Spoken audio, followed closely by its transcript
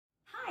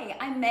Hi,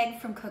 I'm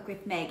Meg from Cook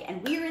with Meg,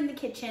 and we are in the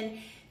kitchen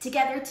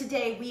together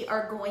today. We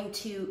are going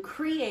to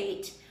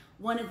create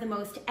one of the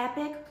most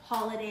epic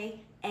holiday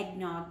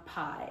eggnog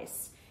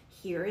pies.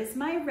 Here is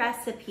my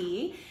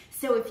recipe.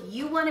 So if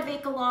you want to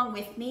bake along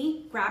with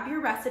me, grab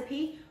your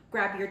recipe,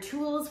 grab your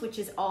tools, which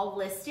is all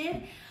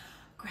listed,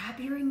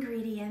 grab your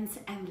ingredients,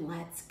 and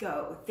let's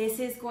go. This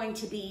is going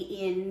to be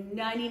in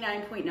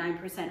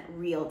 99.9%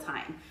 real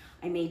time.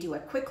 I may do a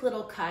quick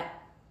little cut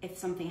if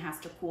something has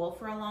to cool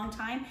for a long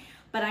time,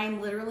 but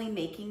I'm literally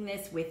making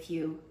this with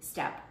you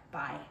step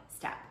by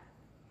step.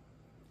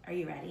 Are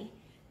you ready?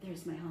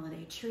 There's my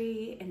holiday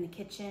tree in the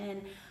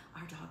kitchen.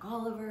 Our dog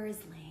Oliver is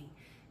laying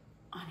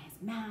on his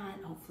mat.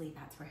 Hopefully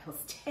that's where he'll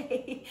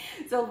stay.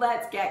 So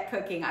let's get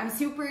cooking. I'm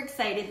super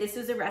excited. This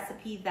is a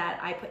recipe that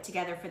I put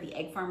together for the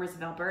Egg Farmers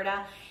of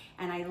Alberta,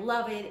 and I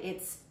love it.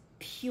 It's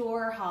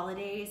pure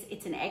holidays.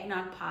 It's an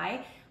eggnog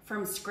pie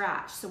from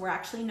scratch. So we're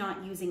actually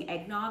not using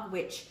eggnog,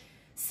 which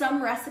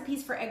some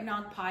recipes for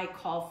eggnog pie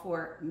call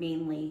for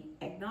mainly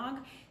eggnog.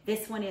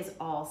 This one is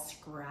all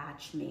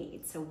scratch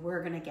made. So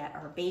we're gonna get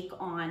our bake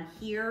on.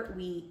 Here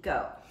we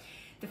go.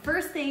 The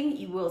first thing,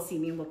 you will see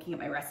me looking at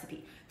my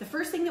recipe. The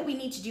first thing that we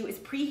need to do is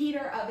preheat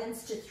our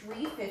ovens to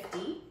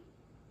 350.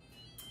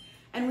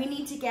 And we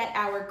need to get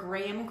our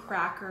graham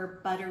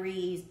cracker,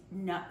 buttery,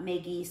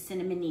 nutmeggy,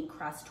 cinnamony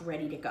crust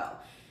ready to go.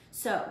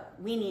 So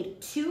we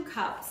need 2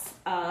 cups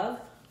of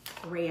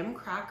graham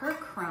cracker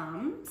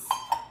crumbs.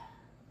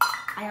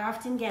 I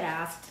often get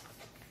asked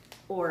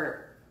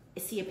or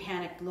see a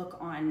panicked look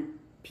on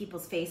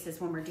people's faces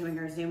when we're doing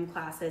our Zoom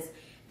classes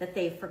that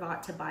they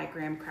forgot to buy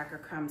graham cracker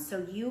crumbs.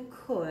 So you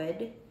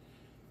could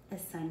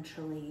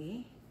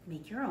essentially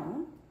make your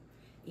own.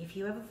 If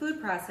you have a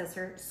food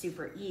processor,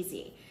 super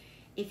easy.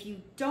 If you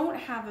don't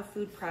have a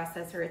food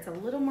processor, it's a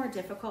little more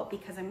difficult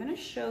because I'm gonna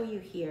show you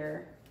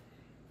here.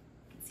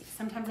 You can see,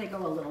 sometimes I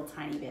go a little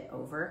tiny bit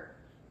over,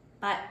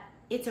 but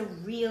it's a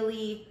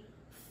really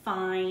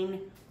fine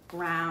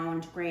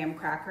ground graham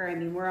cracker. I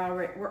mean,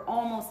 we're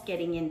almost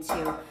getting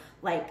into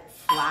like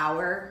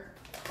flour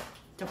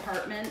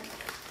department.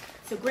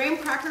 So graham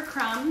cracker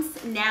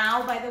crumbs.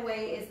 Now, by the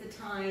way, is the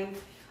time.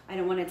 I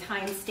don't want to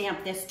time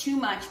stamp this too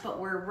much, but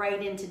we're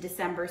right into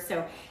December.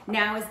 So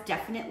now is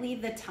definitely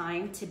the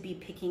time to be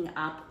picking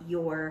up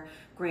your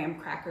graham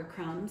cracker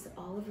crumbs.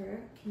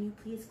 Oliver, can you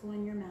please go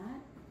on your mat?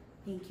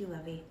 Thank you,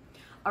 Lovey.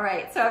 All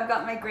right, so I've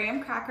got my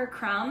graham cracker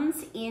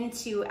crumbs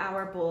into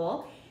our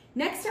bowl.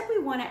 Next up, we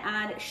want to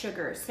add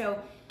sugar.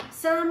 So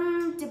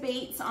some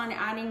debates on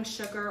adding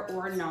sugar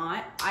or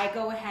not. I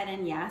go ahead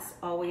and yes,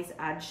 always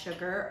add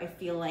sugar. I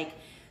feel like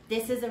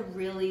this is a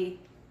really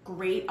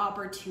great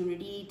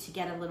opportunity to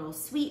get a little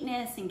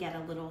sweetness and get a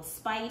little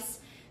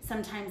spice.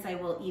 Sometimes I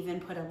will even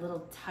put a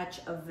little touch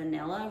of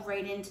vanilla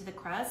right into the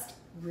crust.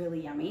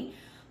 Really yummy.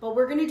 But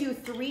we're going to do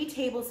 3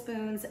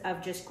 tablespoons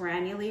of just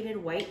granulated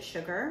white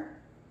sugar.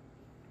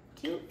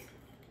 2,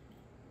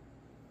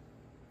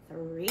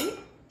 3.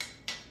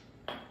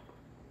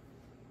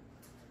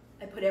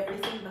 I put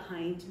everything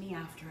behind me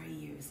after I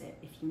use it.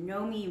 If you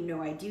know me, you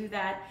know I do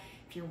that.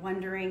 If you're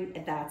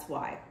wondering, that's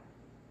why.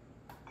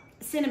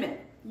 Cinnamon,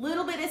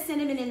 little bit of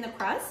cinnamon in the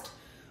crust.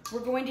 We're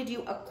going to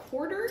do a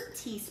 1/4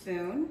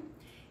 teaspoon.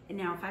 And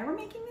now if I were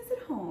making this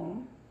at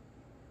home,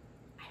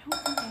 I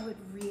don't think I would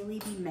really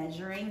be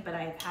measuring, but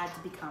I've had to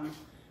become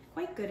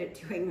quite good at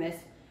doing this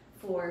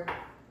for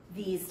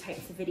these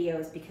types of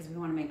videos because we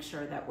want to make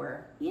sure that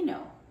we're, you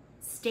know,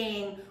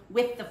 staying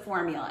with the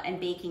formula, and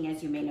baking,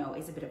 as you may know,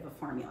 is a bit of a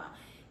formula.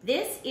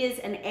 This is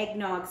an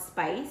eggnog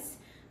spice,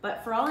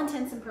 but for all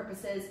intents and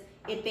purposes,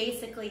 it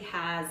basically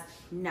has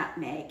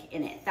nutmeg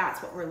in it.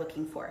 That's what we're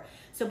looking for.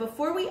 So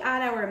before we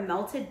add our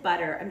melted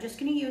butter, I'm just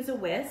gonna use a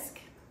whisk.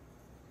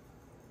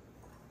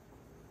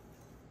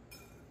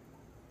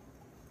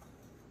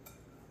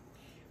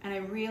 And I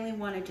really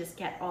wanna just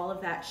get all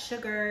of that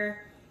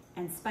sugar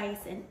and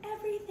spice and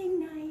everything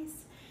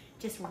nice,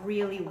 just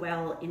really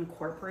well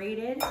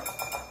incorporated.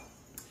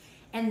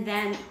 And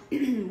then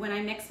when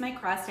I mix my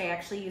crust, I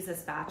actually use a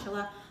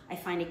spatula. I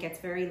find it gets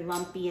very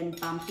lumpy and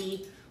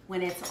bumpy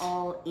when it's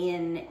all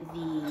in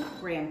the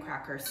graham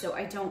crackers, so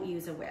I don't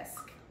use a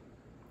whisk.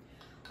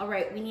 All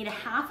right, we need a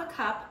 1/2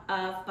 cup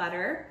of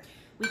butter.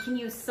 We can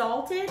use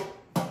salted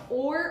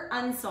or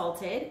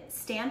unsalted.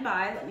 Stand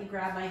by, let me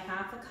grab my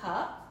 1/2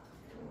 cup.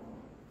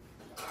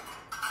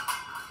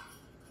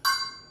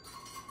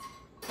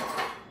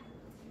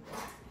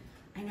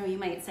 I know you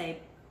might say,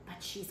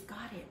 but she's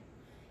got it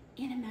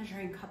in a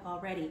measuring cup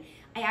already.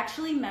 I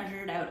actually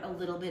measured out a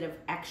little bit of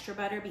extra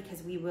butter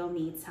because we will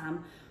need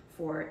some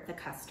for the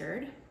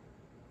custard.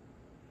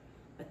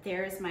 But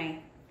there's my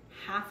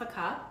 1/2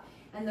 cup,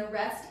 and the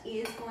rest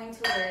is going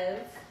to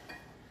live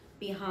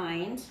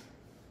behind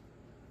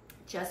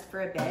just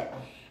for a bit.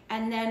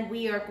 And then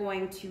we are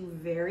going to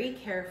very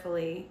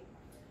carefully,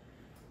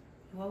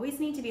 you always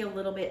need to be a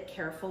little bit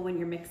careful when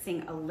you're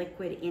mixing a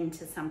liquid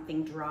into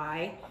something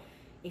dry.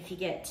 If you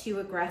get too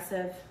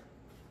aggressive,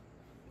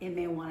 it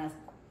may want to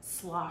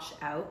slosh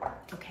out.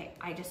 Okay,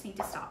 I just need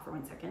to stop for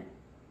 1 second.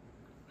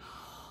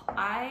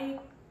 I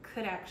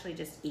could actually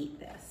just eat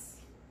this.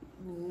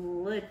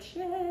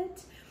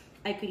 Legit.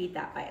 I could eat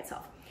that by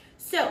itself.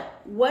 So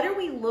what are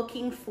we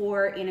looking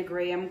for in a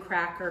graham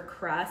cracker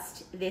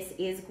crust? This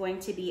is going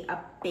to be a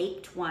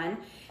baked one.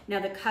 Now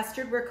the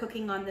custard we're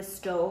cooking on the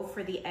stove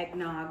for the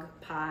eggnog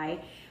pie,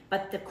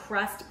 but the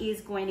crust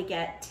is going to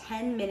get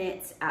 10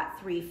 minutes at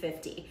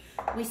 350.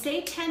 We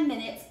say 10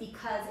 minutes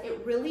because it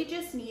really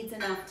just needs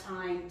enough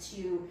time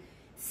to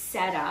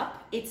set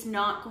up. It's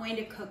not going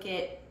to cook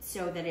it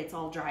so that it's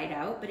all dried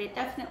out, but it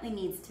definitely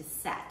needs to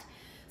set.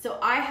 So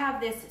I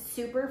have this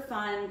super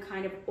fun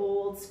kind of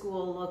old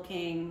school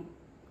looking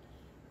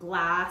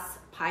glass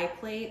pie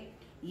plate.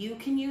 You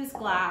can use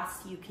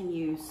glass, you can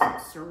use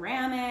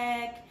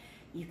ceramic,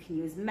 you can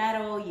use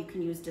metal, you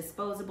can use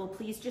disposable.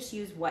 Please just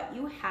use what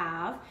you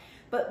have.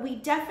 But we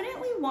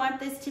definitely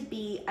want this to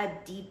be a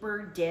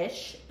deeper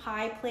dish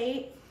pie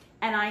plate.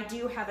 And I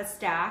do have a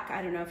stack.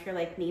 I don't know if you're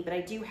like me, but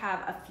I do have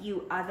a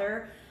few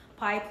other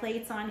pie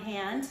plates on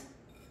hand.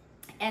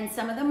 And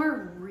some of them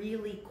are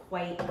really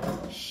quite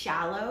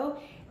shallow,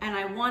 and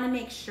I want to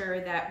make sure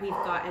that we've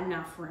got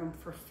enough room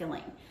for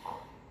filling.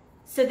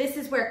 So this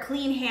is where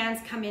clean hands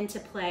come into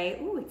play.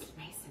 Ooh, it's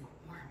nice and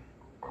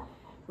warm.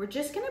 We're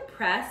just gonna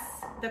press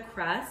the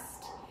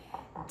crust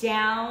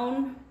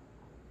down,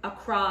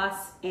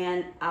 across,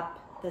 and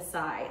up the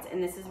sides.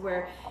 And this is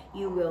where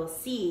you will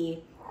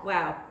see,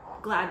 wow,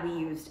 glad we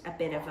used a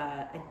bit of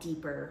a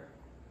deeper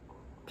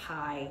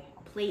pie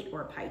plate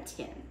or pie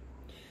tin.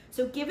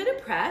 So give it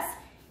a press.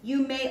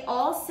 You may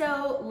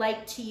also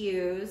like to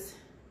use,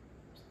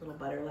 there's a little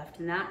butter left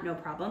in that, no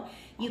problem.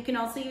 You can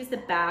also use the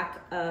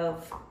back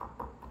of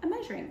a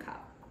measuring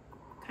cup.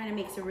 Kind of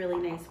makes a really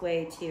nice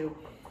way to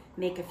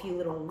make a few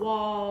little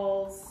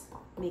walls,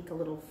 make a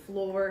little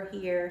floor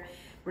here.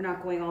 We're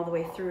not going all the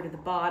way through to the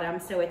bottom,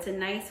 so it's a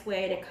nice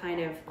way to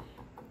kind of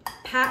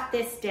pat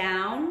this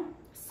down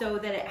so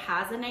that it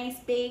has a nice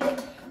bake,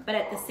 but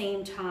at the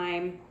same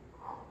time,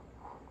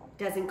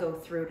 doesn't go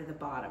through to the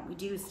bottom. We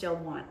do still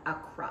want a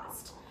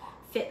crust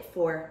fit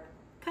for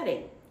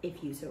cutting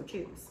if you so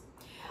choose.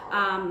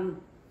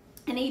 An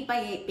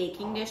 8x8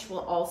 baking dish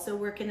will also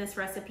work in this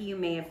recipe. You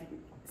may have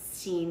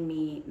seen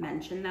me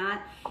mention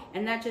that.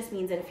 And that just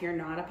means that if you're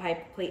not a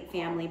pie plate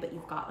family, but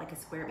you've got like a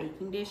square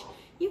baking dish,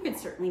 you can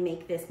certainly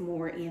make this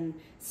more in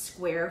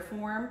square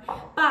form.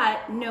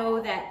 But know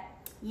that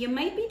you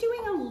might be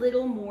doing a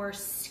little more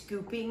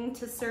scooping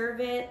to serve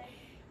it.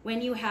 When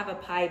you have a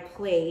pie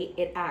plate,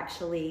 it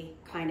actually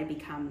kind of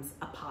becomes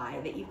a pie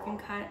that you can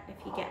cut,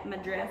 if you get my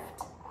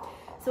drift.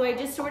 So I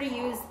just sort of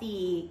use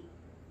my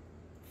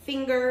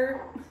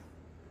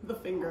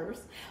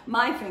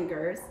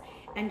fingers,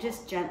 and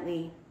just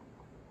gently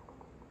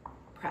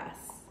press.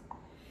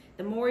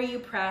 The more you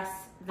press,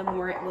 the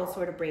more it will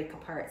sort of break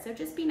apart. So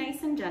just be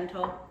nice and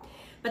gentle.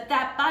 But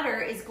that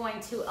butter is going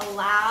to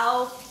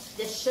allow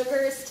the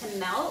sugars to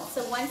melt.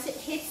 So once it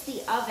hits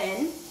the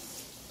oven,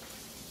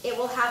 it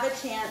will have a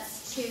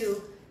chance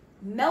to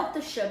melt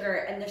the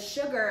sugar, and the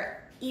sugar,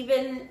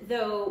 even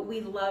though we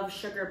love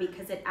sugar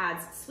because it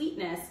adds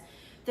sweetness,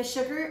 the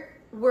sugar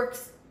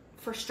works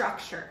for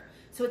structure.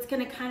 So it's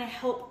gonna kind of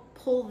help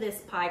pull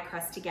this pie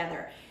crust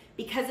together.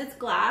 Because it's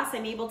glass,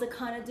 I'm able to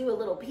kind of do a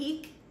little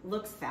peek.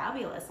 Looks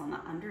fabulous on the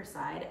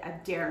underside. I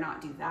dare not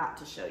do that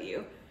to show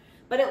you.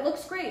 But it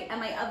looks great,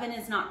 and my oven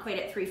is not quite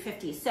at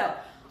 350. So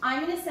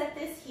I'm gonna set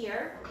this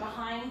here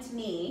behind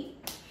me,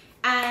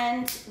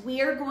 and we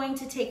are going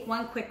to take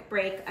one quick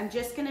break. I'm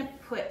just gonna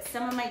put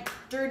some of my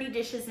dirty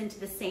dishes into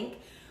the sink.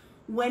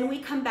 When we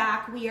come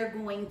back, we are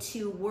going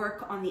to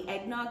work on the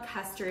eggnog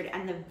custard,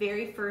 and the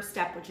very first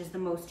step, which is the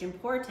most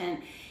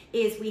important,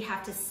 is we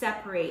have to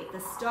separate the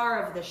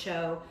star of the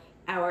show,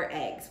 our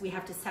eggs. We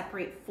have to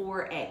separate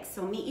 4 eggs.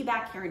 So I'll meet you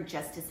back here in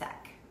just a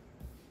sec.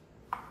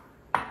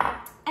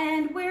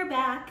 And we're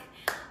back.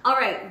 All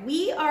right,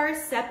 we are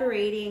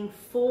separating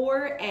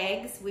 4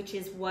 eggs, which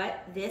is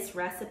what this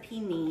recipe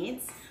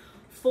needs.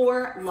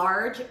 4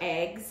 large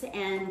eggs,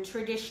 and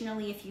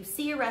traditionally, if you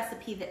see a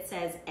recipe that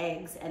says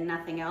eggs and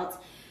nothing else,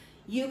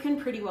 you can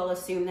pretty well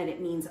assume that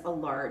it means a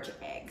large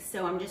egg.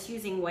 So I'm just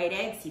using white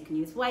eggs. You can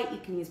use white, you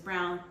can use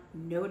brown,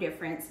 no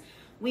difference.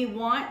 We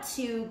want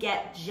to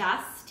get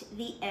just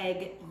the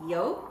egg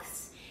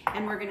yolks,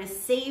 and we're gonna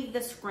save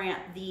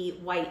the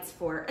whites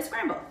for a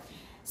scramble.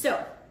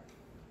 So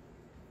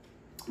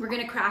we're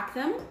gonna crack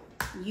them.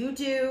 You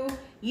do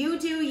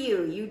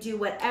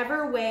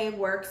whatever way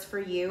works for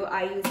you.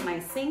 I use my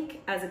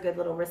sink as a good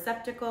little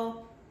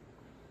receptacle.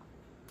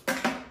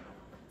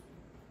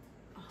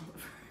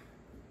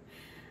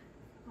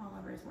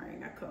 Oliver's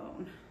wearing a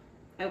cone.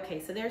 Okay,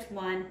 so there's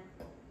one.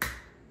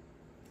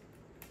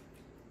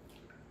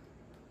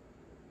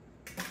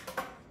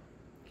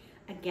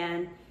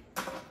 Again,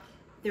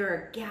 there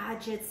are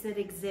gadgets that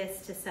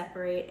exist to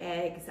separate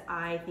eggs.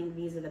 I think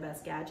these are the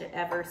best gadget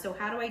ever. So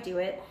how do I do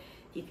it?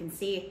 You can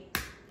see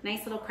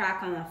nice little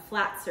crack on the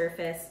flat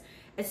surface.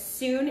 As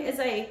soon as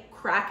I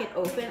crack it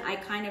open, I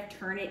kind of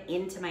turn it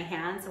into my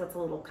hand so it's a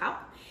little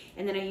cup.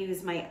 And then I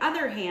use my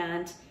other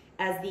hand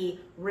as the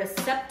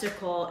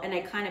receptacle, and I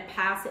kind of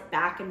pass it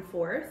back and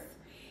forth.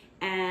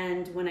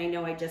 And when I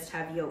know I just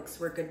have yolks,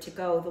 we're good to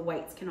go. The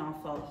whites can all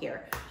fall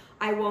here.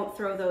 I won't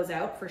throw those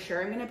out for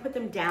sure. I'm gonna put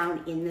them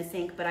down in the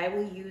sink, but I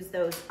will use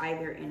those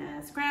either in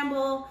a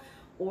scramble,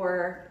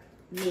 or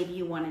maybe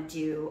you wanna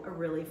do a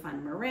really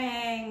fun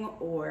meringue,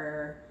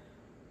 or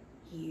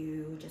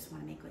you just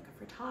wanna make like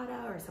a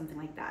frittata or something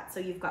like that. So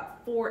you've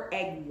got 4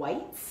 egg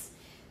whites.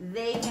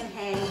 They can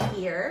hang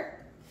here.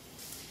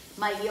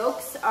 My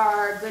yolks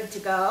are good to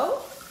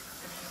go.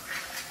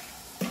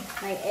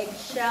 My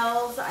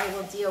eggshells I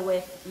will deal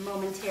with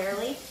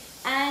momentarily.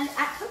 And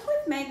at Cook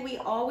with Meg, we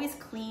always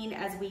clean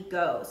as we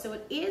go. So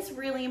it is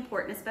really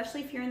important,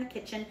 especially if you're in the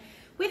kitchen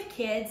with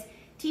kids,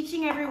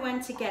 teaching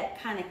everyone to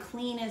get kind of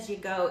clean as you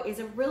go is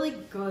a really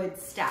good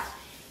step,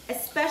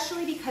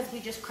 especially because we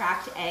just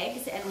cracked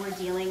eggs and we're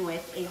dealing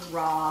with a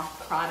raw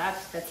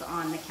product that's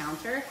on the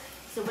counter.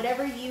 So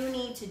whatever you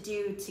need to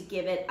do to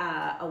give it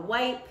a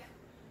wipe,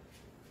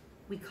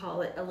 we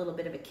call it a little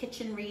bit of a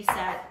kitchen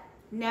reset.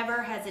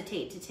 Never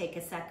hesitate to take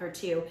a sec or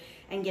two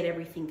and get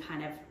everything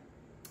kind of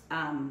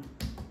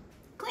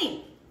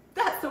clean.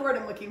 That's the word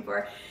I'm looking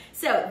for.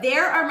 So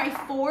there are my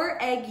 4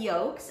 egg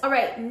yolks. All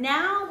right,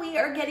 now we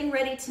are getting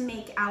ready to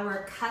make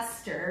our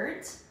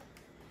custard.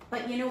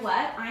 But you know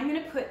what? I'm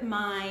gonna put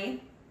my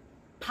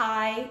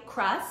pie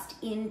crust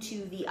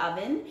into the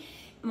oven.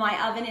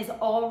 My oven is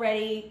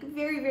already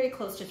very, very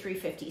close to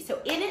 350.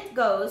 So in it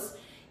goes,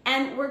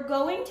 and we're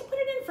going to put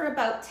it in for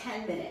about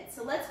 10 minutes.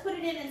 So let's put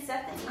it in and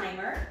set the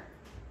timer.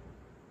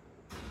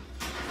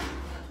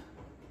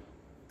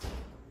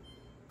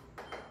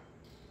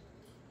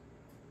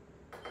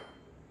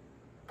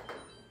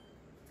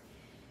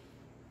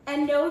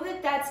 And know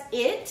that that's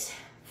it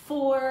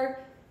for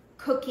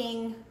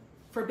cooking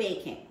for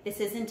baking.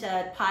 This isn't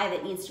a pie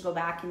that needs to go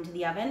back into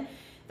the oven.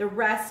 The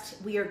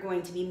rest we are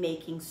going to be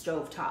making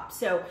stovetop.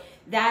 So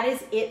that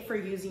is it for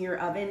using your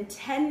oven.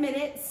 10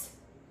 minutes,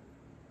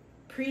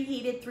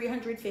 preheated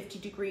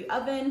 350-degree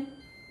oven.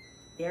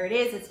 There it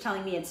is, it's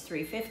telling me it's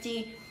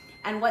 350.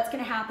 And what's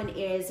gonna happen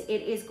is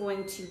it is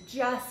going to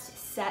just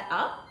set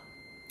up.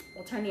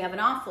 We'll turn the oven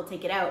off, we'll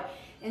take it out,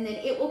 and then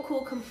it will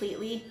cool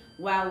completely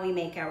while we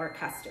make our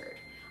custard.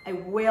 I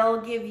will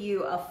give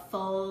you a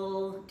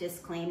full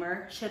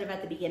disclaimer, should have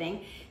at the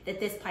beginning, that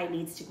this pie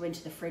needs to go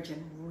into the fridge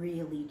and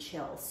really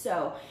chill.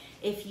 So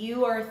if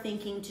you are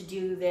thinking to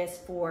do this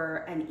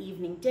for an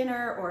evening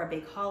dinner or a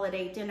big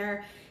holiday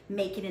dinner,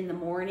 make it in the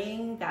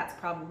morning. That's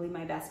probably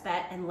my best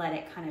bet, and let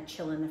it kind of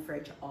chill in the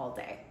fridge all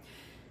day.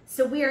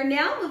 So we are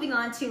now moving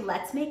on to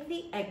let's make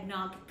the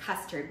eggnog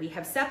custard. We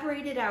have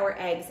separated our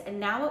eggs, and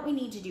now what we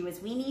need to do is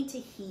we need to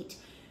heat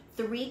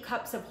 3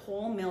 cups of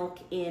whole milk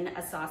in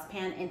a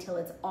saucepan until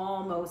it's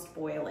almost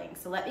boiling.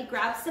 So let me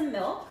grab some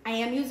milk. I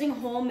am using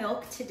whole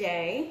milk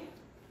today.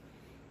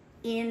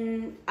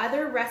 In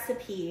other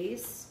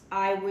recipes,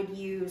 I would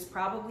use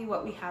probably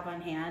what we have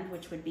on hand,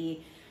 which would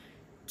be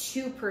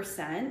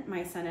 2%.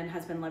 My son and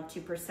husband love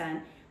 2.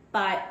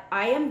 But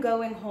I am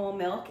going whole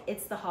milk.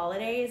 It's the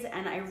holidays,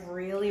 and I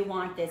really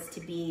want this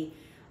to be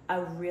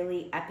a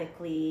really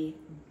epically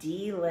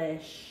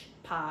delish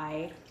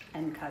pie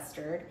and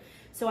custard.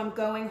 So I'm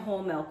going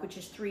whole milk, which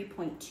is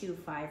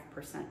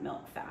 3.25%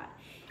 milk fat.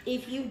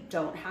 If you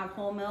don't have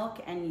whole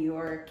milk and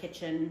your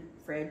kitchen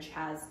fridge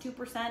has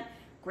 2%,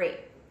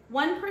 great.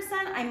 1%,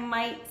 I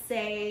might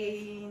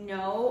say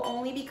no,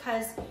 only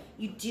because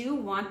you do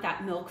want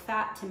that milk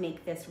fat to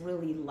make this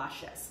really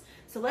luscious.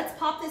 So let's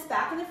pop this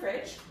back in the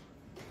fridge.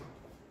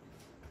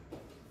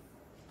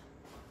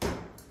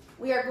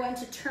 We are going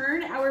to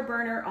turn our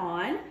burner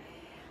on.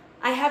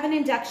 I have an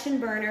induction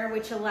burner,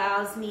 which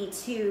allows me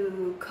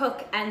to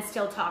cook and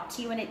still talk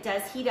to you, and it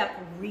does heat up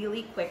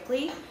really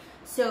quickly.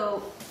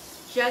 So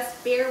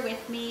just bear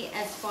with me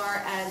as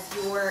far as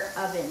your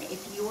oven.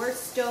 If your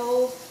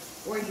stove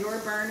or your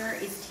burner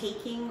is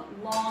taking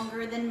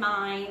longer than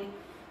mine,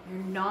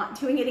 you're not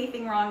doing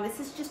anything wrong. This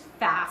is just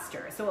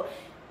faster. So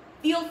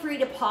feel free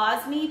to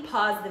pause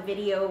the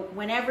video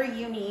whenever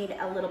you need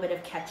a little bit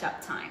of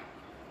catch-up time.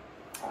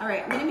 All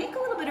right, I'm gonna make a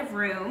little bit of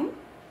room.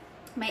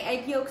 My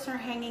egg yolks are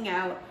hanging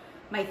out.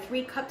 My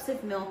 3 cups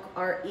of milk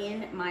are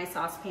in my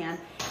saucepan.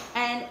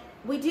 And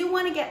we do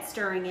want to get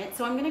stirring it,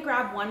 so I'm gonna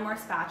grab one more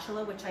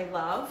spatula, which I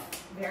love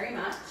very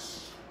much.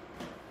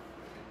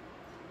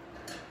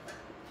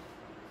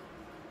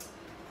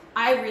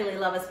 I really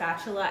love a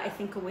spatula. I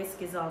think a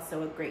whisk is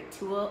also a great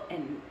tool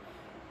and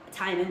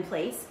time and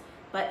place.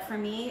 But for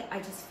me, I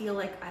just feel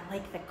like I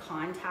like the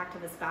contact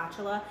of a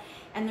spatula.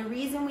 And the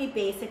reason we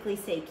basically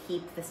say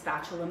keep the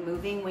spatula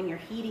moving when you're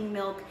heating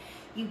milk,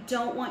 you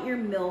don't want your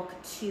milk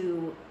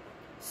to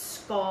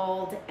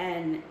scald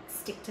and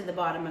stick to the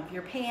bottom of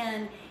your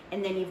pan,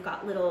 and then you've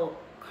got little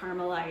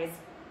caramelized,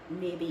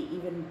 maybe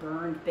even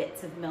burned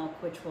bits of milk,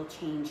 which will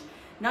change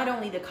not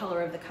only the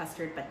color of the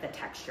custard, but the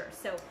texture.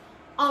 So,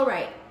 all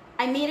right.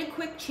 I made a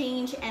quick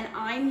change, and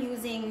I'm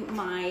using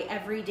my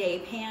everyday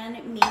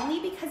pan mainly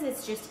because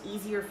it's just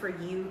easier for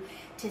you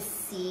to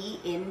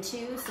see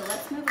into. So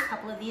let's move a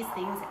couple of these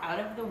things out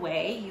of the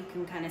way. You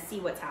can kind of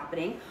see what's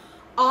happening.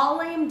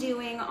 All I am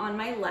doing on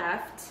my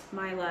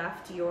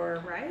left,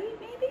 your right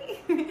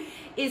maybe,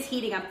 is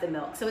heating up the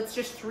milk. So it's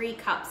just 3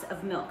 cups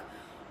of milk.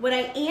 What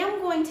I am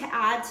going to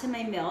add to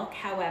my milk,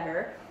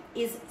 however,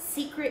 is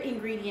secret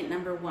ingredient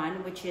number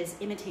 1, which is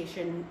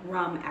imitation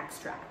rum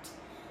extract.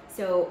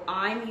 So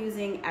I'm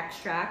using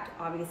extract.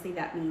 Obviously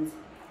that means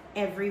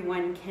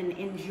everyone can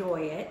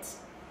enjoy it.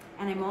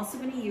 And I'm also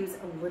going to use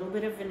a little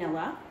bit of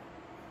vanilla.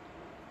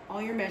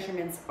 All your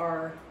measurements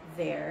are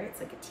there.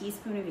 It's like a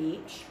teaspoon of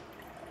each.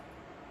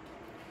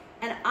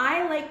 And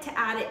I like to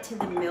add it to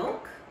the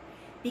milk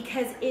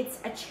because it's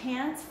a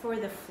chance for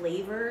the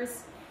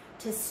flavors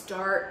to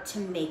start to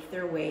make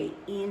their way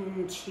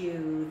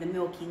into the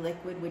milky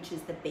liquid, which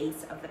is the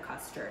base of the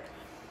custard.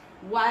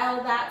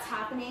 While that's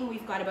happening,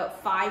 we've got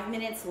about 5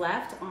 minutes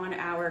left on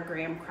our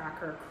graham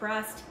cracker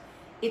crust.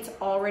 It's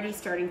already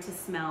starting to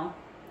smell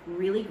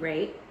really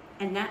great,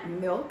 and that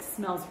milk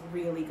smells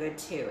really good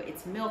too.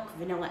 It's milk,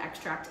 vanilla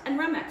extract, and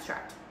rum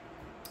extract.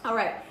 All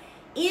right,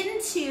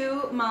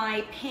 into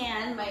my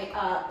pan, my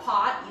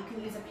pot, you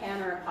can use a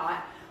pan or a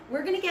pot,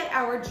 we're gonna get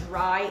our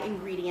dry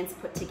ingredients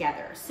put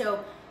together.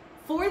 So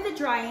for the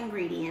dry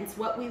ingredients,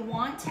 what we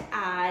want to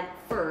add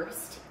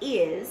first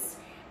is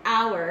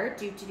our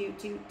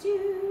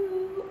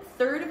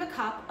 1/3 of a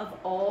cup of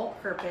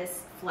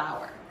all-purpose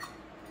flour.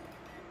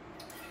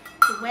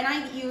 So when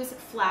I use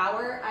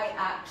flour, I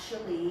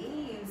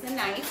actually use a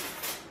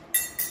knife,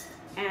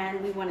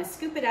 and we want to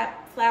scoop it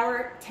up.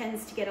 Flour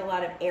tends to get a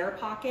lot of air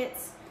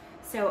pockets,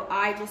 so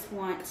I just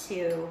want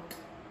to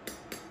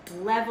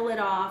level it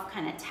off,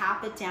 kind of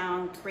tap it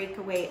down, break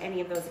away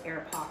any of those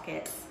air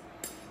pockets,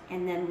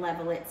 and then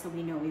level it so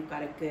we know we've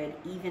got a good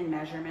even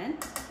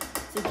measurement.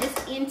 So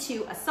just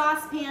into a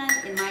saucepan.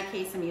 In my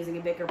case, I'm using a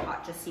bigger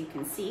pot just so you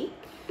can see.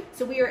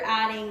 So we are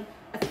adding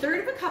 1/3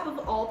 of a cup of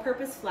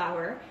all-purpose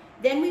flour.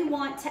 Then we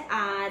want to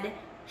add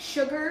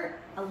sugar,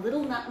 a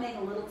little nutmeg,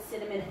 a little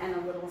cinnamon, and a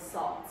little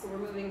salt. So we're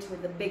moving to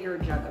the bigger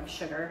jug of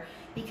sugar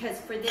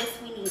because for this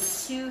we need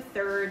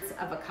 2/3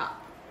 of a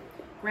cup.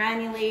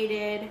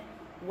 Granulated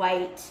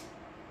white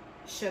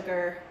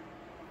sugar,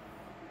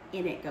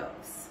 in it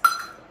goes.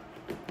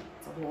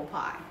 It's a whole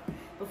pie.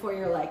 Before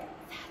you're like,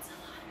 that's a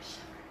lot of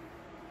sugar.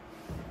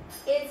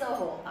 It's a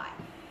whole pie.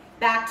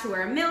 Back to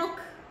our milk.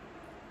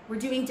 We're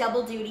doing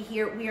double duty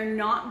here. We are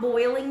not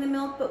boiling the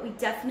milk, but we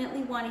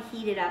definitely want to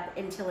heat it up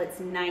until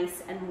it's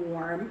nice and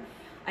warm.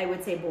 I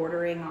would say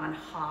bordering on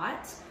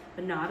hot,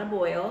 but not a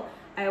boil.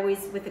 I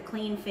always, with a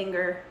clean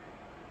finger,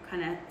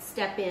 kind of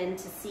step in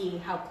to see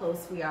how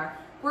close we are.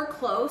 We're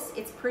close.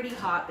 It's pretty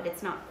hot, but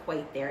it's not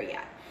quite there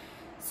yet.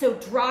 So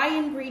dry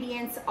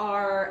ingredients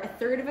are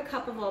 1/3 of a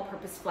cup of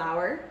all-purpose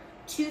flour,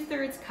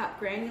 2/3 cup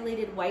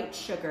granulated white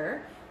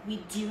sugar. We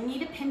do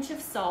need a pinch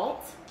of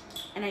salt,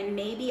 and I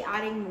may be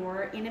adding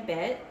more in a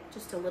bit,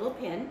 just a little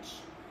pinch.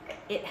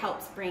 It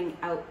helps bring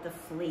out the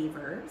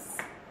flavors.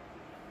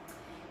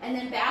 And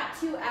then back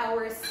to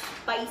our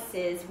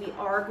spices, we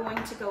are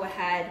going to go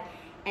ahead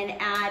and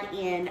add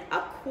in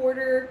a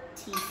 1/4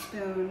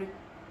 teaspoon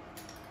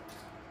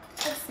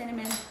of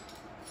cinnamon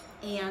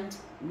and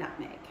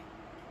nutmeg.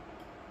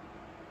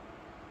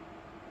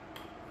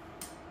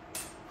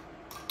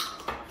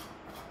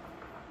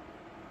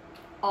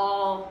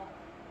 All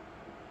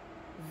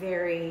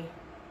very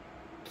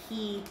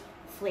key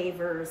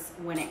flavors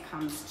when it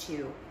comes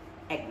to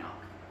eggnog.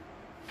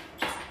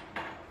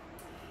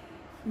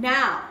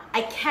 Now,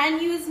 I can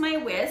use my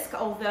whisk,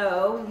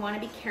 although we want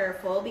to be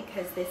careful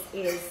because this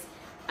is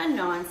a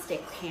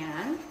non-stick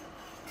pan.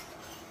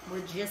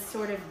 We're just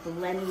sort of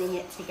blending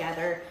it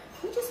together.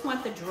 We just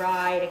want the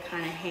dry to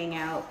kind of hang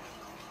out.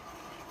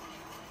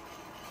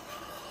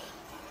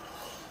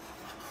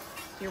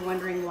 You're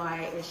wondering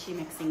why is she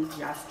mixing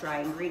just dry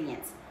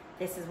ingredients?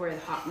 This is where the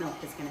hot milk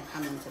is going to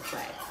come into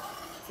play.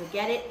 So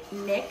get it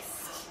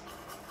mixed.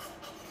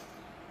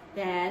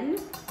 Then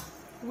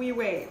we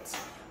wait.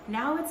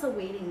 Now it's a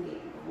waiting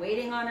game. We're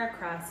waiting on our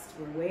crust.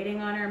 We're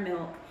waiting on our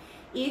milk.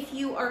 If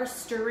you are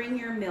stirring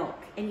your milk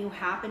and you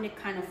happen to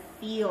kind of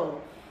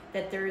feel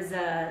that there's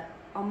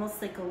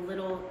almost like a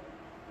little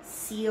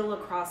seal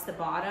across the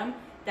bottom,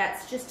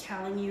 that's just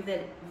telling you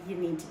that you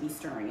need to be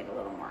stirring it a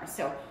little more.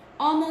 So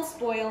almost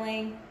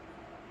boiling.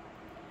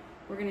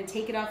 We're gonna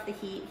take it off the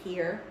heat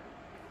here.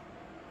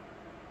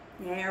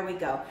 There we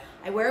go.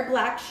 I wear a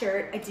black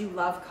shirt. I do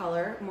love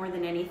color more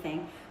than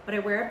anything, but I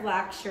wear a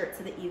black shirt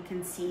so that you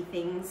can see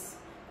things.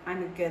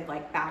 I'm a good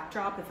like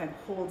backdrop. If I'm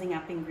holding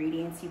up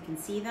ingredients, you can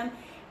see them.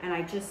 And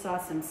I just saw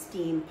some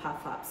steam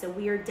puff up. So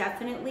we are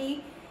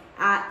definitely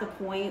at the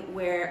point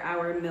where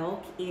our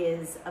milk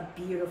is a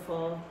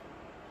beautiful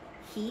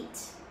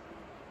heat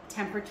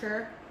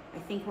temperature. I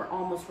think we're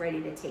almost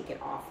ready to take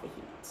it off the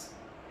heat.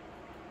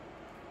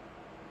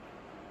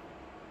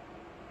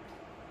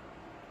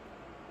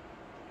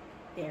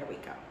 There we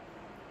go.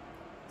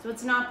 So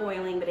it's not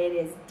boiling, but it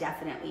is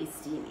definitely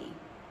steamy.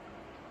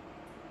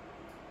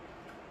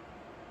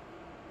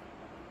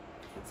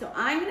 So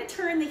I'm going to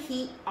turn the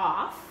heat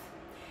off.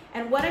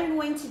 And what I'm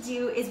going to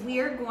do is we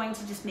are going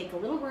to just make a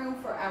little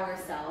room for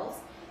ourselves.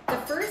 The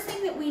first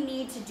thing that we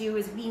need to do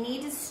is we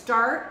need to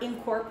start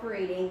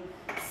incorporating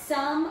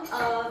some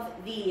of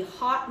the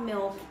hot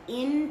milk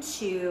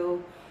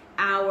into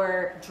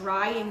our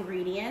dry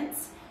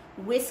ingredients,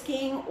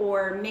 whisking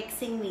or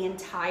mixing the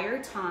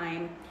entire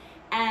time.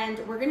 And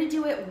we're gonna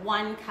do it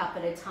 1 cup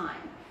at a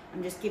time.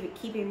 I'm just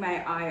keeping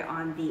my eye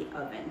on the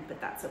oven, but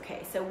that's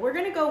okay. So we're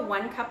gonna go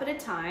 1 cup at a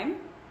time.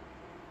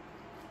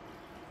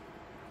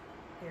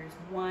 There's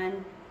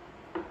 1.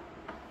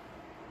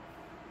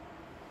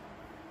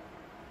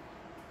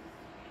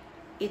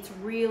 It's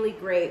really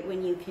great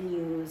when you can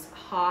use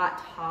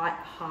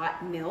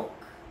hot milk,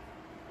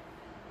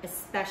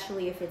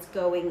 especially if it's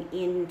going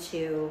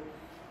into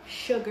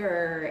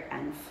sugar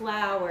and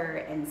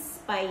flour and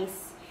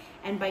spice.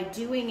 And by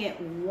doing it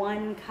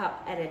 1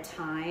 cup at a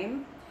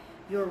time,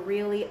 you're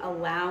really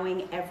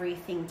allowing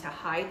everything to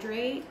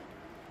hydrate.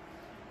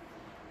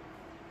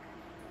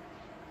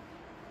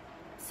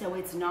 So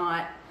it's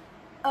not,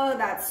 oh,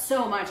 that's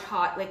so much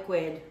hot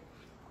liquid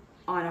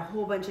on a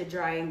whole bunch of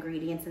dry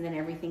ingredients, and then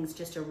everything's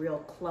just a real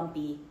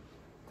clumpy,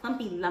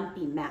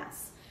 lumpy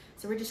mess.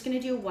 So we're just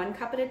gonna do 1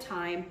 cup at a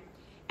time.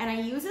 And I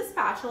use a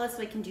spatula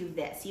so I can do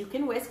this. You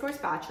can whisk or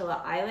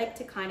spatula. I like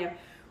to kind of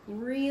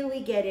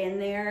really get in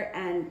there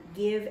and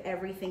give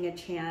everything a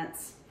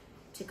chance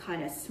to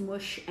kind of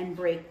smush and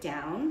break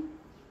down.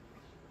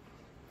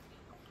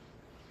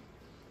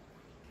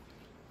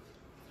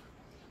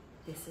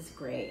 This is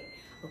great.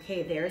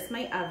 Okay, there's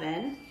my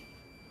oven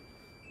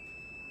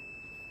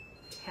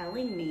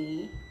telling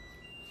me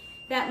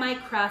that my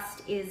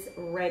crust is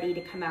ready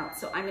to come out.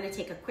 So I'm gonna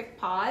take a quick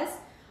pause.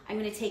 I'm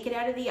gonna take it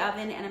out of the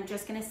oven and I'm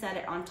just gonna set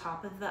it on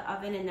top of the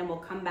oven, and then we'll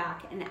come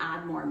back and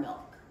add more milk.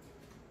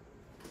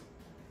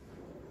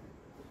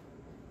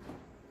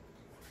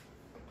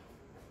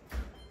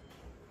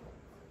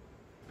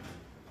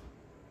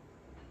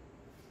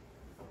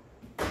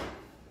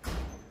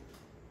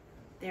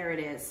 There it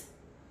is.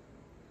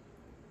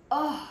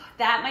 Oh,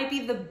 that might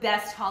be the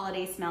best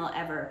holiday smell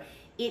ever.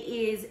 It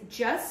is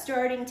just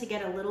starting to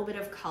get a little bit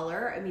of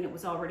color. I mean, it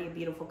was already a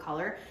beautiful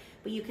color,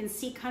 but you can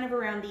see kind of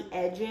around the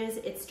edges,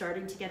 it's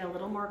starting to get a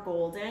little more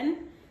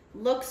golden.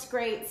 Looks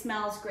great,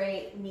 smells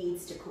great,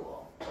 needs to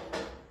cool.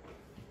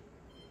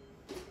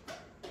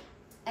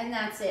 And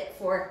that's it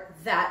for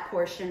that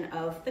portion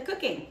of the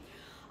cooking.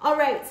 All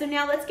right, so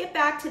now let's get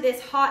back to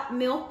this hot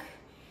milk,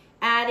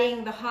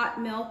 adding the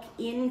hot milk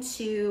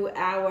into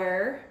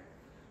our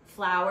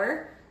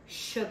flour,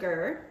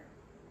 sugar,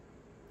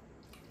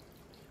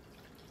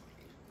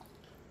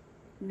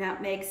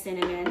 nutmeg,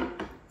 cinnamon.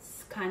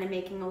 It's kind of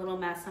making a little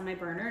mess on my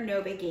burner,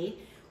 no biggie.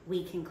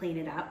 We can clean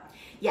it up.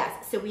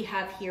 Yes, so we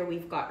have here,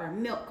 we've got our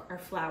milk, our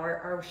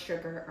flour, our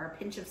sugar, our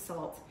pinch of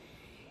salt,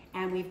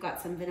 and we've got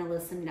some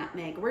vanilla, some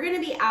nutmeg. We're gonna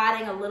be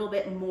adding a little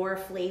bit more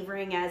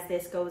flavoring as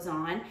this goes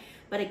on.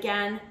 But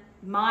again,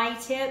 my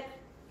tip,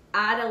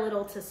 add a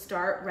little to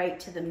start right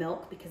to the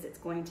milk because it's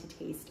going to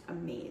taste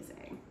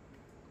amazing.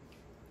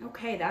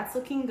 Okay, that's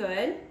looking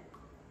good.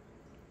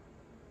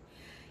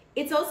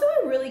 It's also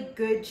a really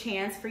good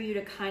chance for you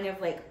to kind of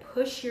like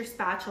push your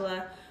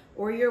spatula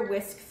or your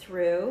whisk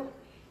through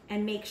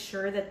and make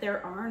sure that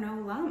there are no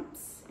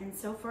lumps. And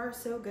so far,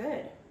 so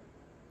good.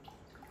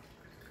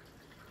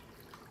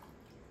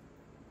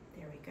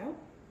 There we go.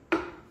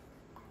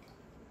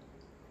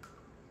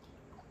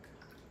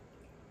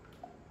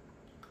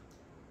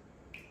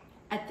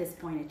 At this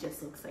point, it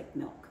just looks like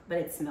milk, but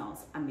it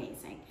smells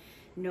amazing.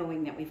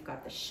 Knowing that we've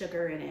got the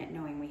sugar in it,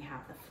 knowing we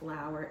have the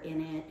flour in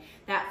it.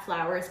 That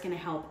flour is gonna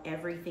help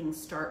everything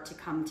start to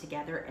come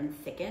together and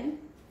thicken.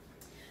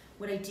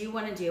 What I do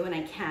wanna do, and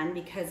I can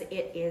because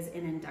it is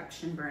an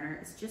induction burner,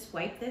 is just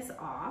wipe this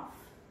off.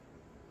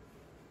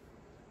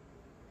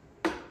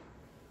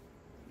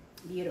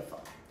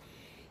 Beautiful.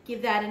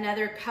 Give that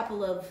another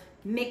couple of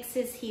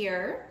mixes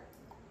here.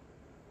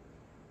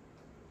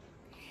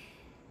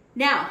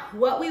 Now,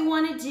 what we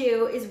wanna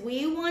do is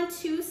we want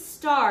to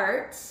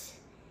start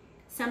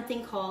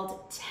something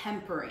called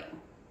tempering.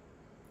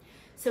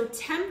 So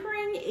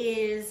tempering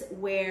is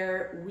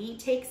where we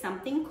take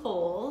something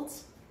cold,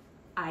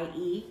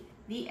 i.e.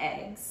 the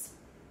eggs,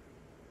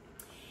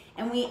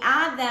 and we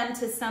add them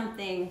to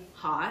something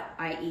hot,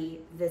 i.e.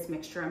 this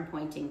mixture I'm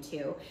pointing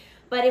to.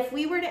 But if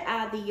we were to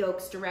add the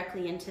yolks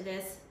directly into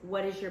this,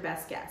 what is your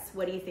best guess?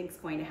 What do you think is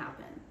going to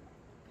happen?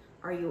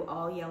 Are you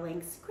all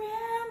yelling,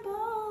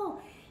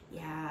 scramble?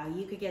 Yeah,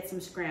 you could get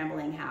some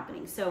scrambling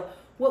happening. So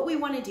what we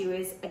want to do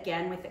is,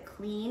 again, with a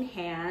clean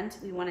hand,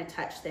 we want to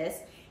touch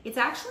this. It's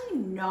actually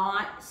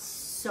not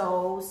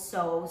so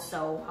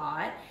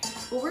hot,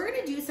 but we're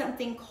going to do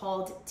something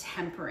called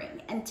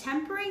tempering. And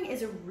tempering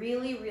is a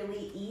really,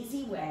 really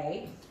easy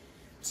way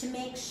to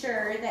make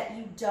sure that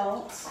you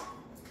don't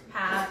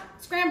have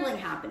scrambling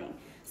happening.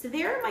 So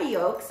there are my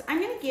yolks.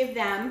 I'm going to give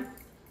them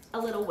a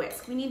little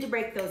whisk. We need to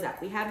break those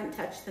up. We haven't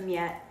touched them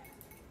yet.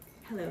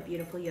 Hello,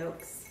 beautiful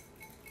yolks.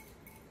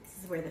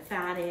 This is where the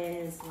fat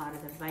is, a lot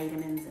of the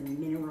vitamins and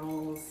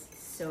minerals,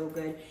 so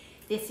good.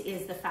 This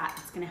is the fat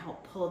that's gonna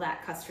help pull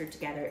that custard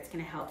together. It's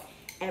gonna help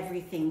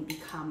everything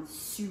become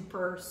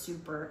super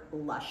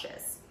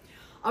luscious.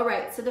 All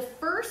right, so the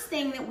first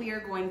thing that we are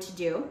going to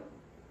do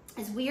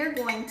is we are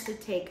going to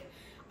take,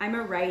 I'm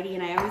a righty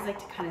and I always like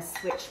to kind of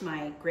switch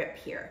my grip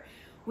here.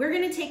 We're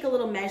gonna take a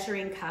little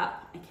measuring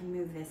cup, I can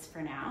move this for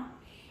now,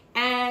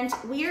 and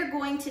we are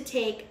going to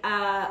take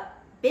a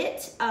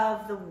bit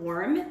of the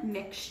warm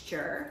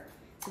mixture.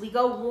 So we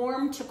go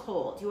warm to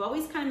cold. You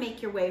always kind of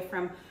make your way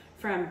from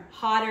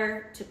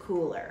hotter to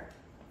cooler.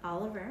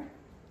 Oliver,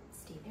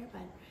 stay there,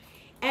 bud.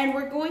 And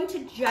we're going to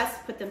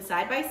just put them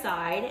side by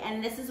side,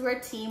 and this is where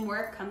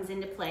teamwork comes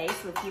into play.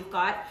 So if you've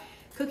got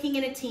cooking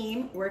in a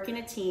team, work in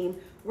a team,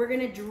 we're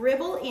gonna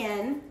dribble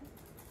in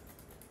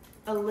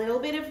a little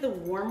bit of the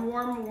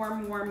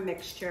warm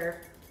mixture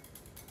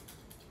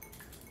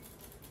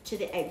to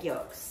the egg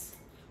yolks.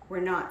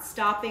 We're not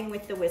stopping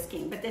with the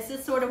whisking, but this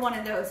is sort of one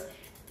of those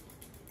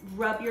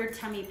rub your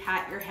tummy,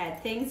 pat your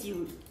head things.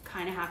 You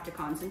kind of have to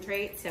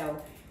concentrate, so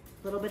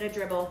a little bit of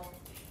dribble.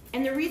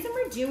 And the reason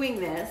we're doing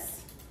this,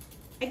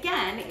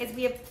 again, is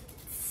we have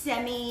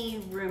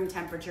semi-room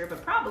temperature,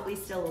 but probably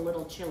still a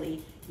little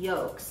chilly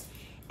yolks,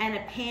 and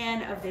a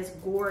pan of this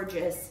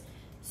gorgeous,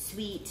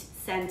 sweet,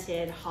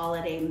 scented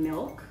holiday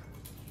milk.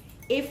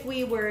 If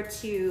we were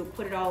to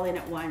put it all in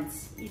at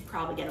once, you'd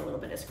probably get a little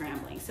bit of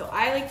scrambling. So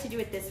I like to do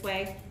it this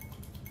way.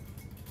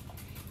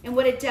 And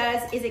what it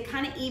does is it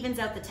kind of evens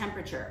out the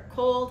temperature.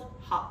 Cold,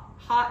 hot,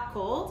 hot,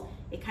 cold.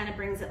 It kind of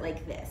brings it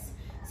like this.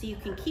 So you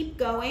can keep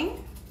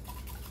going.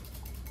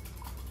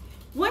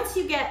 Once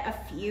you get a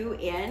few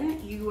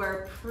in, you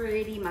are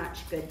pretty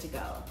much good to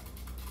go.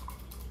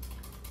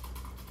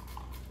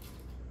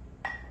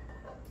 I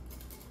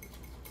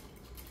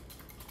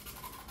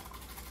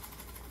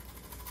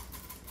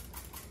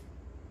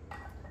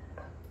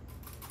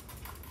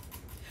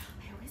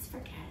always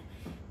forget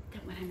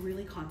that when I'm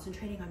really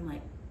concentrating, I'm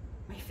like,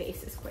 my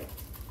face is quick.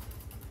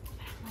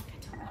 But I'm like, I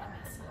don't want to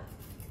mess up.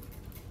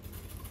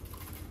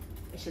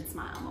 I should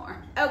smile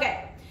more.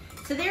 Okay,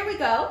 so there we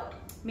go.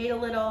 Made a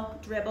little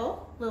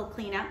dribble, little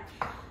cleanup.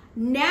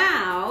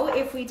 Now,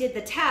 if we did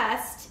the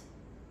test,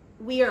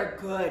 we are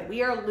good.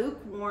 We are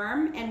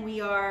lukewarm and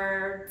we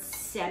are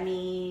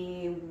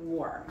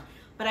semi-warm,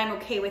 but I'm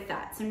okay with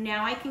that. So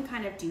now I can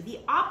kind of do the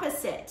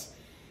opposite.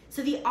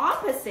 So the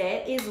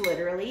opposite is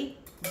literally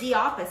the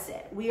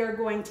opposite. We are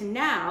going to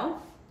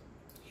now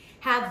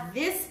have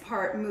this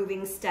part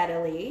moving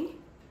steadily.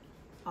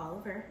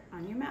 Oliver,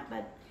 on your mat,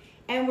 bud.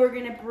 And we're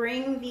gonna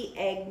bring the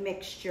egg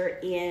mixture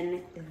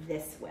in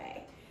this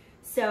way.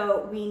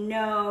 So we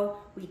know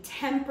we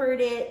tempered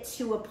it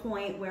to a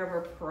point where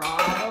we're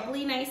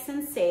probably nice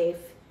and safe.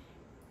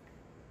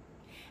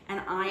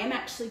 And I am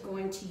actually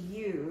going to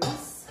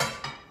use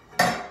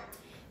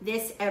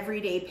this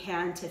everyday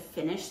pan to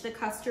finish the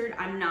custard.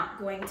 I'm not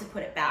going to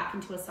put it back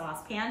into a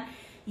saucepan.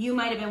 You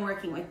might have been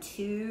working with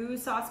 2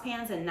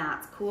 saucepans and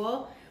that's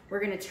cool. We're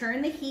gonna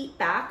turn the heat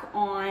back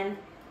on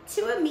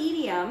to a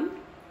medium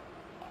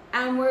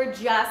and we're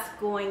just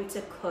going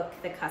to cook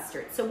the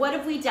custard. So what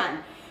have we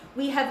done?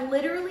 We have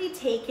literally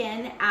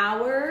taken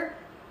our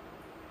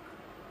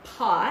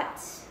pot,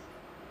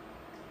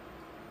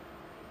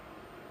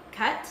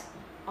 cut.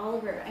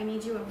 Oliver, I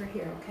need you over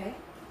here, okay?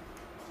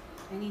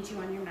 I need you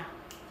on your mat.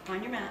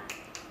 On your mat.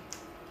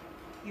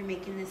 You're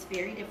making this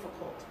very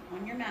difficult.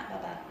 On your mat,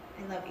 Bubba.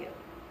 I love you.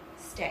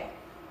 Stay.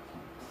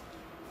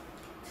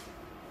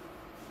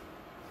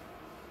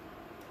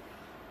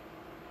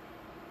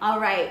 All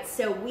right,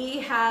 so we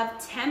have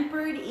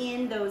tempered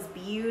in those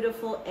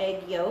beautiful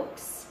egg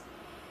yolks.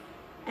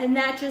 And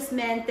that just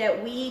meant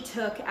that we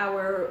took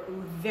our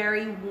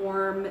very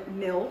warm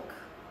milk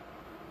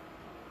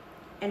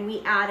and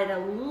we added a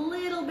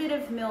little bit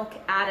of milk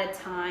at a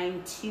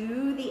time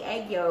to the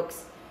egg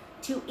yolks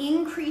to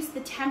increase the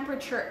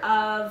temperature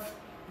of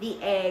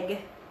the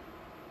egg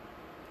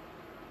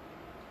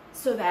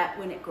so that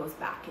when it goes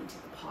back into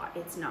the pot,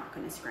 it's not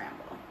going to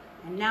scramble.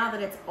 And now that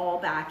it's all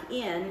back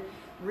in,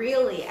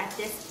 really at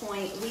this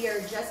point, we are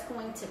just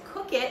going to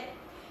cook it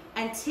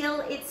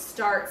until it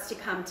starts to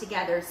come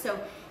together. So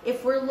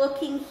if we're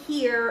looking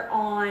here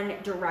on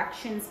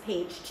directions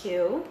page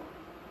 2,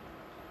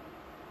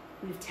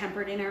 we've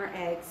tempered in our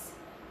eggs.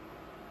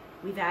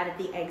 We've added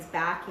the eggs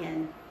back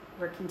in.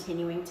 We're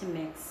continuing to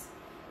mix.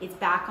 It's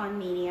back on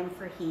medium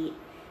for heat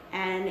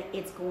and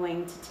it's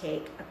going to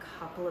take a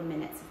couple of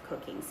minutes of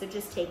cooking. So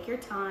just take your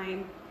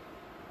time.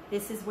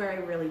 This is where I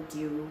really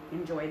do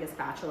enjoy the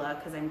spatula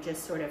because I'm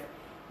just sort of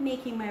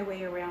making my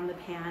way around the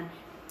pan.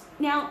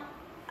 Now,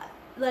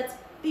 let's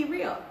be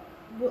real.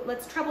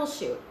 Let's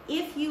troubleshoot.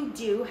 If you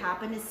do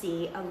happen to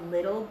see a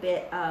little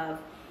bit of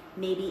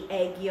maybe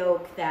egg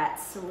yolk that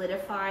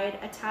solidified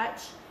a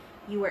touch,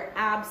 you are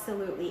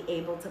absolutely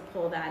able to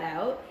pull that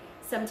out.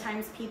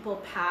 Sometimes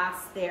people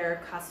pass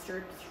their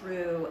custard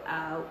through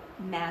a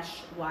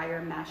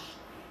wire mesh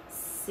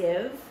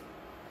sieve.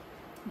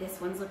 This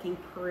one's looking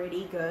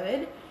pretty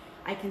good.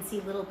 I can see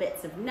little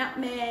bits of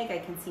nutmeg. I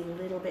can see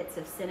little bits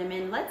of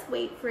cinnamon. Let's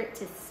wait for it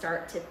to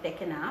start to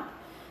thicken up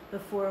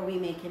before we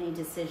make any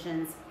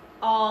decisions.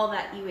 All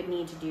that you would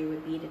need to do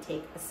would be to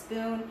take a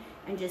spoon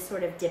and just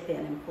sort of dip in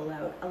and pull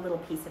out a little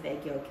piece of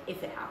egg yolk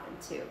if it happened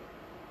to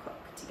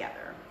cook.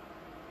 together.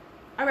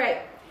 All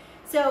right,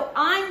 so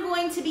I'm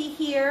going to be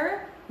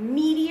here.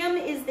 Medium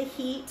is the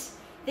heat.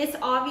 This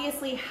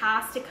obviously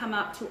has to come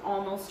up to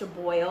almost a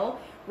boil.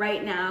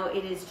 Right now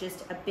it is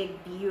just a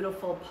big,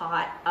 beautiful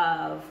pot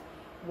of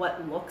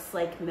what looks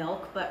like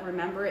milk, but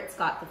remember it's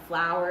got the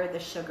flour, the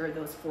sugar,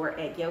 those 4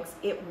 egg yolks.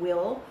 It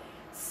will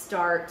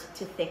start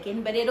to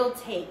thicken, but it'll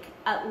take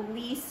at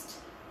least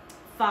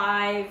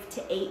 5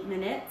 to 8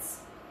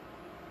 minutes.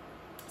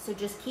 So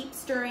just keep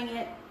stirring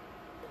it.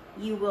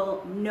 You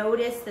will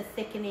notice the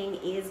thickening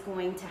is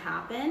going to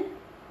happen.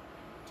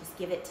 Just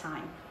give it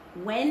time.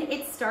 When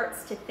it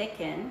starts to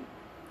thicken,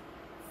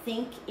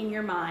 think in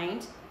your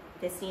mind,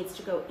 this needs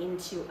to go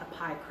into a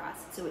pie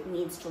crust. So it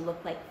needs to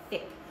look like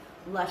thick,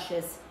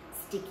 luscious,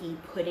 sticky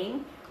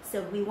pudding.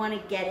 So we want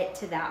to get it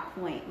to that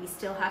point. We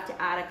still have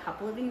to add a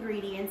couple of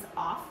ingredients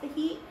off the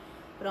heat,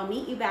 but I'll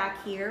meet you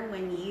back here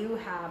when you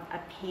have a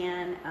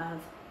pan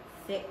of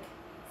thick,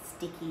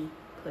 sticky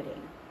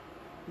pudding.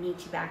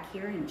 Meet you back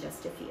here in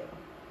just a few.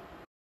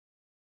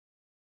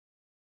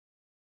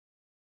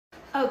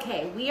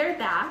 Okay, we are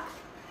back,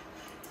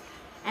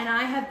 and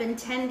I have been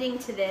tending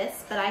to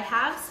this, but I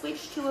have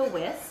switched to a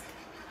whisk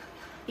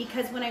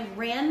because when I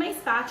ran my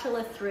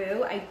spatula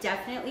through, I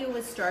definitely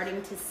was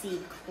starting to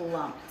see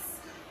clumps,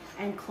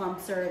 and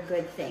clumps are a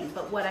good thing.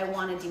 But what I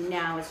want to do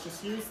now is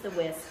just use the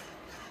whisk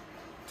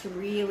to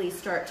really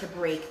start to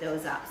break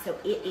those up. So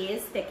it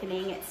is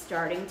thickening, it's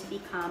starting to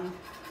become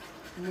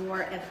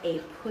more of a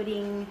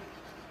pudding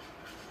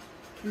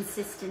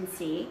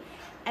consistency.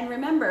 And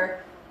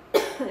remember,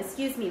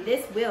 excuse me,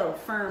 this will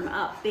firm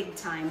up big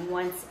time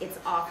once it's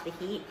off the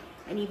heat,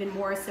 and even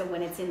more so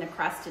when it's in the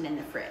crust and in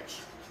the fridge.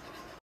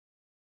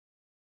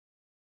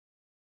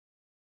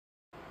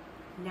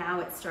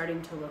 Now it's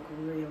starting to look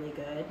really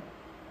good.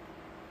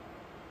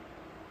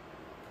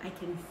 I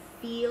can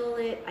feel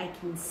it, I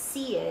can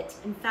see it.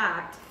 In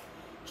fact,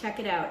 check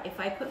it out. If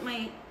I put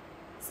my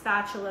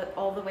spatula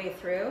all the way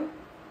through,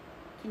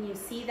 can you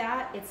see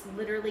that? It's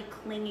literally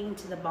clinging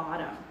to the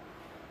bottom.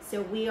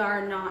 So we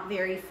are not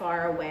very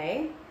far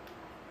away.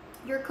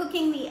 You're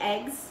cooking the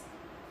eggs,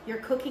 you're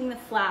cooking the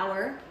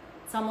flour.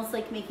 It's almost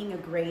like making a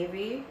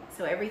gravy,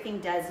 so everything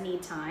does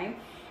need time.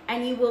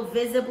 And you will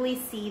visibly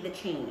see the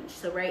change.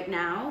 So right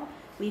now,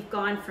 we've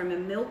gone from a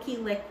milky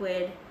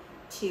liquid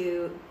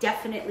to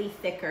definitely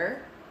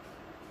thicker.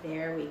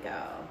 There we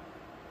go.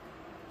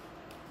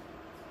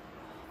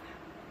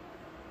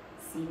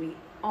 See, we're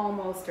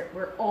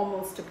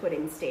almost to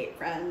pudding state,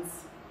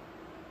 friends.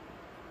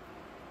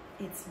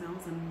 It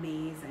smells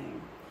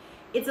amazing.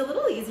 It's a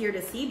little easier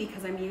to see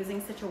because I'm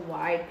using such a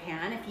wide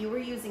pan. If you were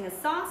using a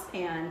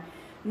saucepan,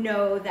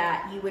 know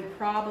that you would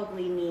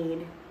probably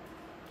need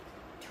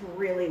to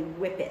really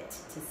whip it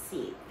to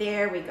see.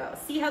 There we go.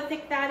 See how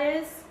thick that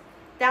is?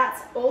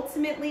 That's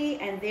ultimately,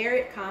 and there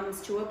it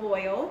comes to a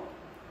boil.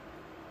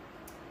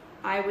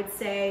 I would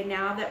say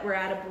now that we're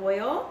at a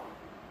boil,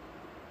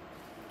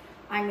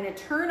 I'm gonna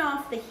turn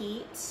off the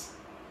heat.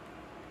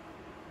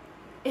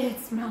 It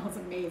smells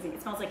amazing.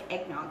 It smells like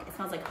eggnog. It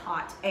smells like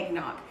hot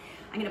eggnog.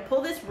 I'm gonna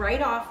pull this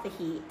right off the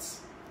heat.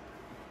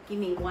 Give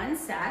me 1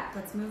 sec.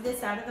 Let's move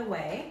this out of the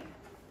way.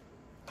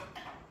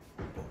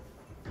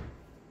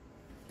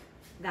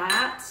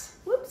 That,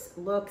 whoops,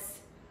 looks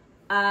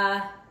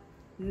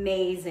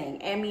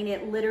amazing. I mean,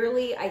 it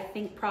literally, I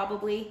think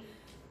probably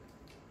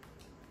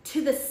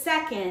to the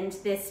second,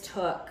 this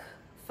took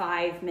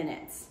 5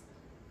 minutes.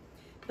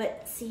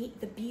 But see,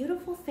 the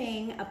beautiful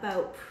thing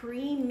about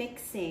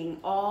pre-mixing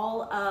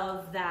all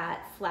of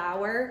that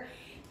flour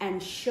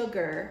and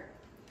sugar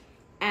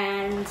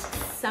and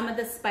some of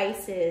the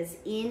spices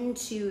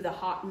into the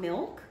hot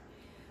milk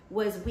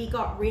was we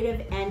got rid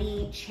of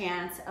any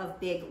chance of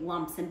big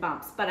lumps and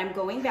bumps. But I'm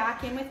going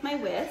back in with my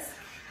whisk.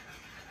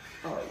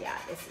 Oh yeah,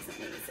 this is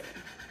amazing.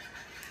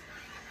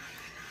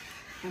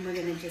 And we're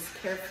gonna just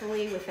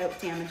carefully, without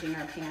damaging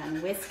our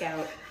pan, whisk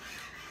out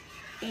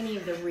any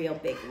of the real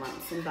big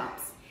lumps and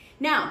bumps.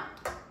 Now,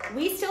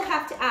 we still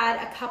have to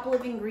add a couple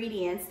of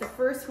ingredients. The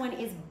first one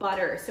is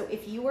butter. So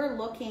if you are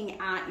looking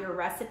at your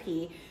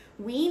recipe,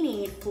 we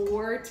need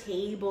 4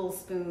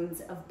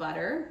 tablespoons of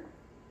butter.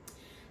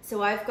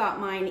 So I've got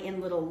mine in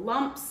little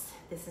lumps.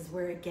 This is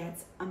where it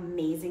gets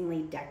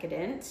amazingly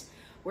decadent.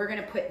 We're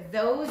gonna put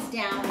those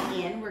down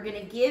in. We're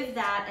gonna give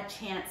that a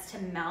chance to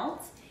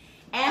melt.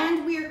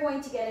 And we are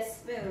going to get a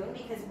spoon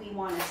because we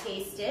wanna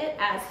taste it.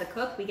 As the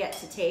cook, we get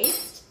to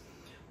taste.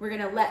 We're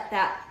gonna let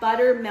that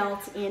butter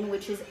melt in,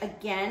 which is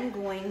again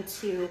going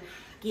to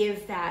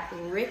give that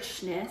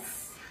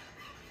richness,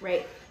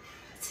 right?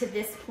 To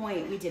this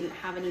point, we didn't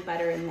have any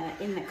butter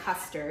in the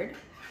custard.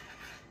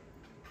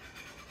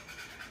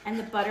 And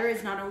the butter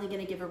is not only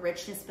gonna give a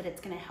richness, but it's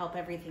gonna help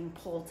everything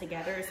pull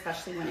together,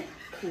 especially when it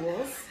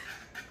cools.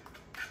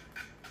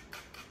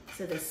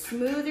 So the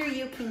smoother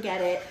you can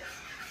get it,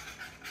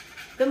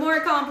 the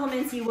more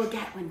compliments you will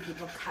get when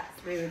people cut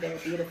through their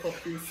beautiful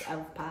piece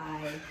of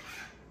pie.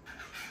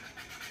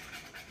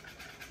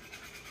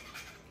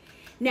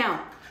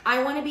 Now,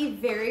 I want to be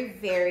very,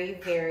 very,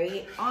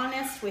 very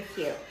honest with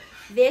you.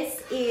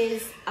 This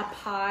is a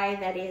pie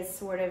that is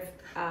sort of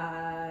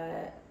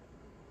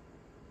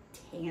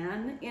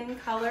tan in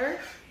color,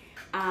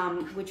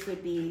 which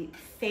would be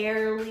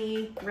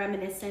fairly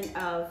reminiscent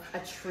of a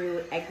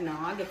true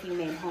eggnog if you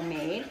made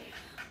homemade.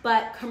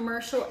 But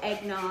commercial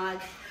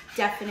eggnog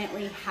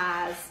definitely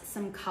has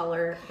some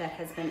color that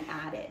has been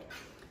added.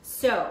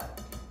 So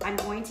I'm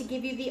going to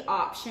give you the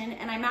option,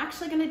 and I'm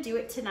actually going to do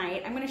it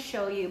tonight. I'm going to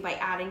show you by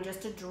adding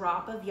just a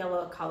drop of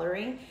yellow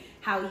coloring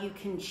how you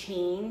can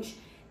change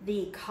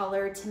the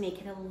color to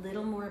make it a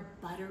little more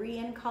buttery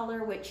in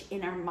color, which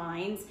in our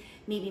minds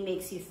maybe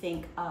makes you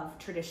think of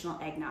traditional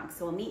eggnog.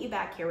 So we'll meet you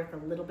back here with a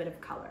little bit of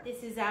color.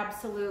 This is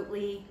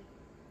absolutely,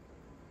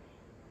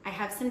 I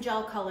have some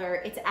gel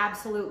color. It's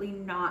absolutely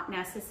not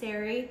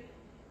necessary.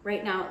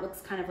 Right now it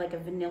looks kind of like a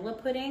vanilla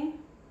pudding.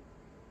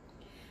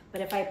 But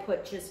if I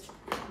put just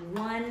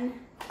one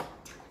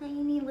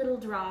tiny little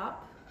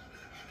drop,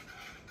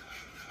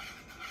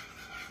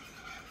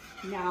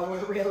 now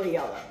we're really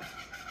yellow.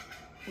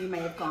 We may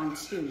have gone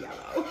too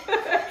yellow.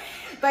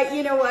 But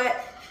you know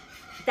what?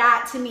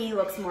 That to me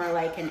looks more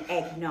like an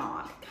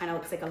eggnog. Kind of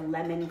looks like a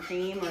lemon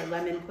cream or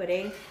lemon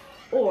pudding,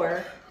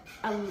 or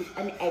an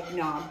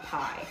eggnog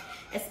pie.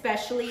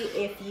 Especially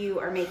if you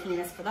are making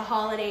this for the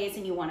holidays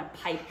and you want to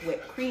pipe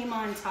whipped cream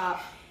on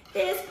top.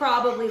 This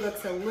probably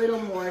looks a little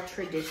more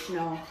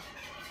traditional.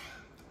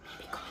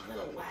 Maybe go a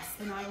little less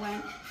than I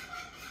went,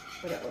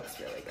 but it looks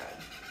really good.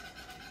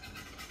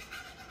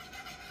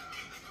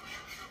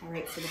 All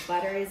right, so the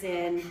butter is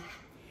in.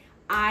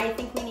 I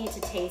think we need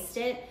to taste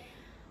it.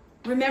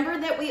 Remember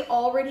that we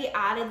already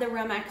added the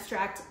rum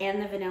extract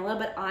and the vanilla,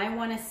 but I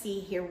want to see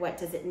here, what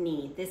does it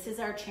need? This is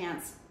our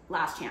chance,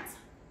 last chance.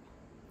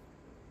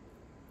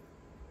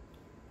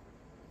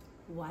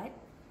 What?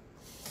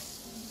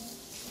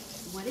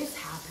 What is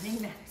happening?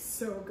 That is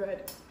so good.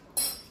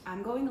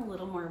 I'm going a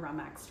little more rum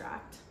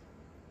extract.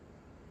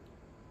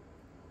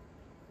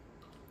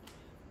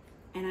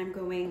 And I'm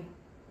going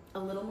a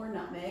little more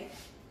nutmeg.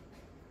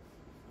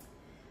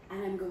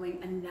 And I'm going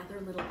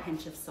another little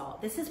pinch of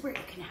salt. This is where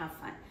you can have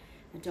fun.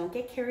 Now don't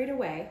get carried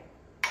away.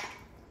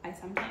 I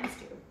sometimes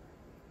do.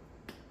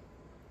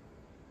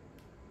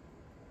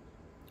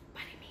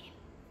 But I mean,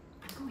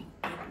 I'm going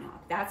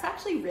eggnog. That's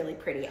actually really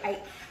pretty.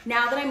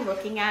 Now that I'm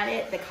looking at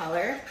it, the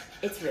color,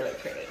 it's really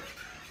pretty.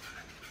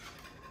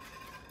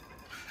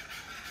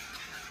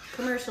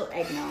 Commercial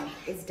eggnog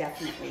is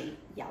definitely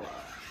yellow.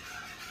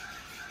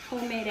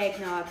 Homemade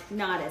eggnog,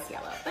 not as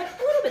yellow, but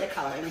a little bit of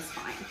coloring is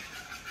fine.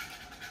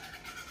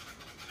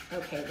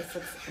 Okay, this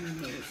looks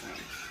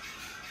amazing.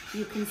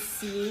 You can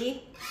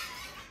see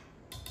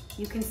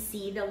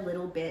the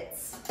little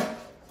bits.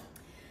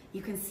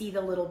 You can see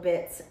the little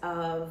bits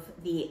of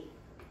the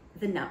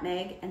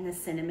nutmeg and the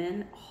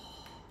cinnamon.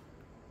 Oh,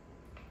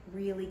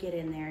 really get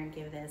in there and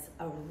give this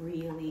a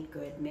really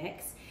good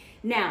mix.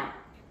 Now,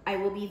 I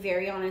will be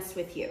very honest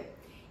with you.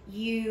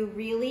 You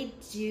really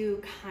do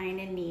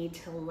kind of need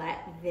to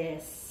let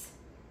this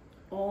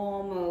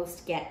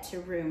almost get to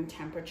room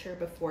temperature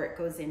before it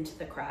goes into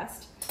the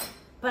crust.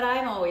 But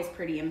I'm always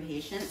pretty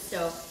impatient,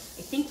 so I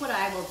think what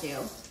I will do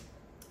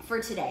for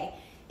today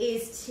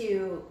is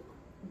to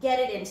get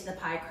it into the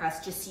pie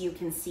crust just so you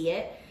can see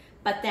it,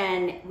 but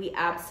then we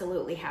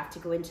absolutely have to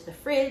go into the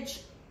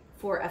fridge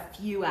for a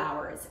few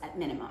hours at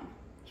minimum.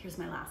 Here's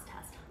my last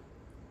test.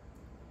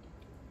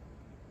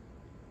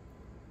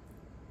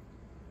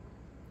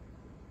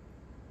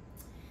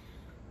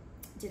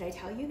 Did I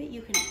tell you that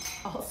you can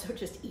also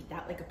just eat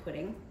that like a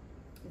pudding?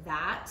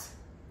 That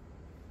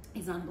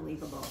is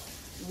unbelievable.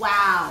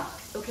 Wow.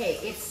 Okay,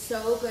 it's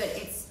so good.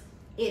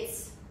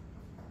 It's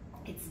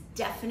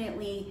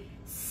definitely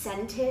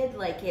scented,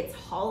 like it's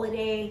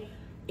holiday,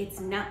 it's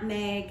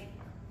nutmeg,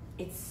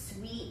 it's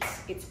sweet,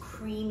 it's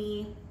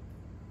creamy.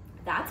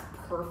 That's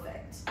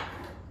perfect.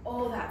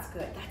 Oh, that's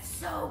good. That's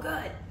so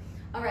good.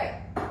 All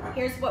right,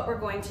 here's what we're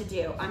going to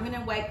do. I'm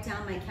gonna wipe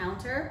down my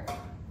counter.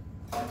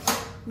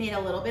 Made a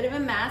little bit of a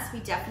mess. We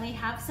definitely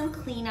have some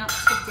cleanup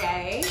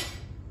today.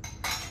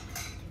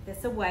 Give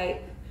this a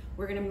wipe.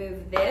 We're gonna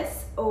move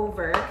this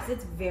over because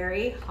it's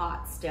very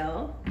hot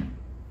still.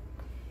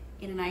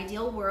 In an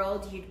ideal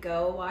world, you'd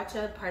go watch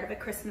a part of a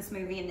Christmas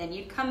movie and then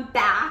you'd come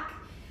back,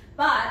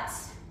 but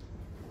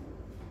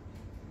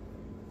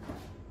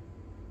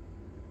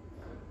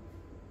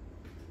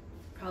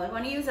probably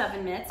want to use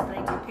oven mitts, but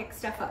I do pick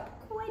stuff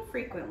up quite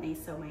frequently,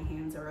 so my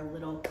hands are a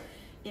little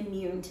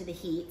immune to the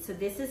heat. So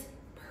this is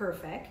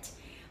perfect.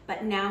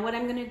 But now what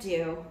I'm gonna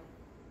do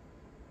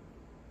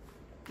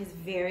is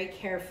very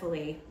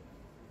carefully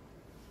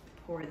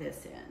pour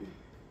this in.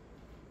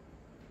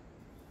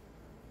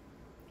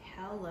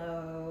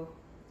 Hello.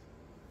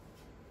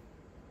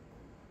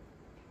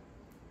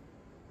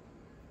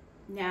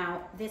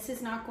 Now, this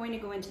is not going to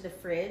go into the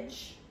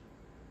fridge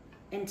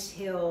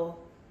until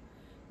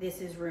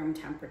this is room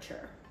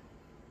temperature.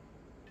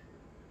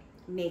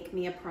 Make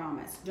me a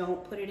promise.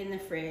 Don't put it in the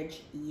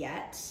fridge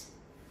yet,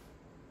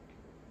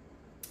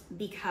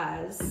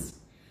 because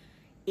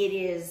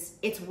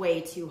it's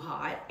way too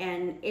hot,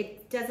 and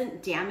it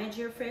doesn't damage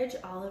your fridge.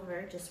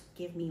 Oliver, just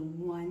give me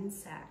 1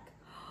 sec.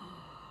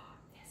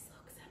 This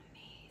looks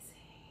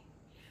amazing.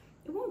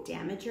 It won't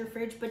damage your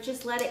fridge, but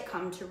just let it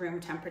come to room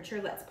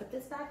temperature. Let's put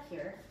this back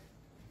here.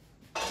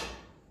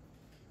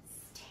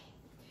 Stay.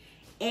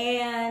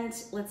 And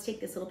let's take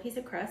this little piece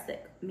of crust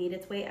that made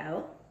its way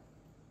out.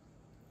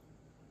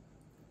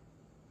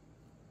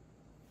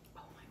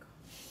 Oh my God.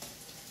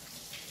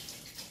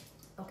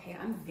 Okay,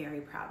 I'm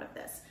very proud of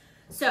this.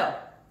 So,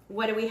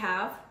 what do we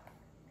have?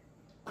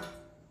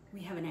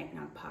 We have an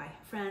eggnog pie.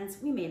 Friends,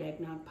 we made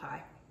eggnog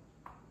pie.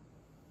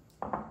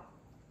 I'll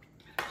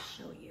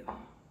show you.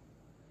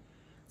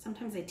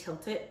 Sometimes I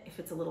tilt it if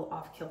it's a little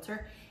off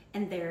kilter,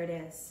 and there it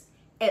is.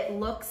 It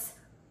looks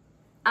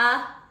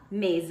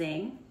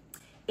amazing.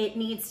 It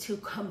needs to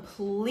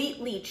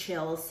completely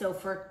chill, so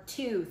for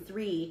 2,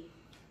 3,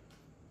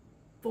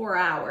 4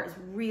 hours,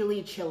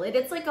 really chill it.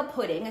 It's like a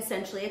pudding,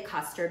 essentially a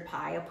custard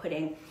pie, a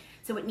pudding.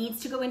 So it needs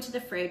to go into the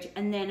fridge,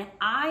 and then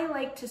I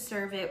like to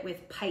serve it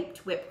with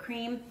piped whipped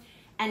cream.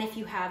 And if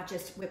you have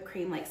just whipped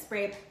cream like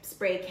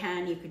spray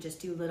can, you could just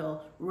do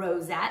little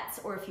rosettes,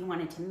 or if you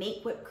wanted to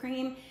make whipped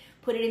cream,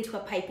 put it into a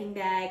piping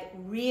bag,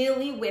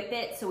 really whip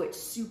it so it's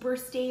super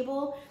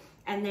stable,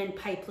 and then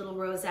pipe little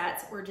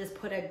rosettes, or just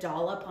put a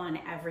dollop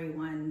on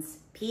everyone's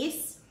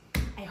piece.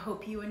 I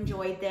hope you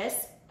enjoyed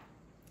this.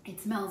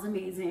 It smells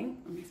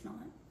amazing. Let me smell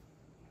it.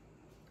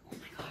 Oh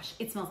my gosh,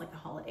 it smells like the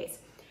holidays.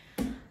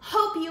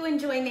 Hope you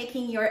enjoy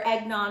making your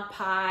eggnog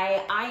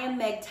pie. I am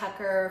Meg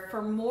Tucker.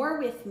 For more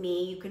with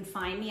me, you can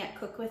find me at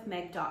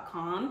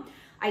cookwithmeg.com.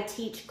 I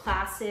teach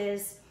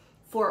classes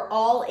for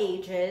all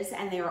ages,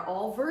 and they are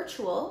all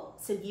virtual,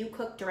 so you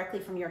cook directly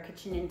from your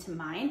kitchen into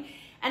mine.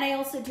 And I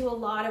also do a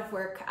lot of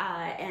work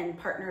and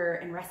partner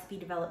and recipe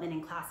development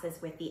in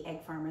classes with the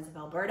Egg Farmers of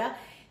Alberta.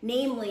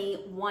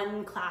 Namely,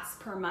 1 class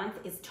per month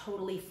is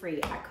totally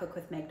free at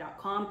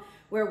cookwithmeg.com,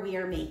 where we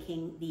are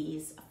making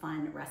these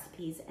fun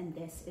recipes, and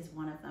this is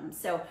one of them.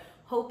 So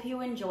hope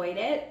you enjoyed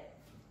it.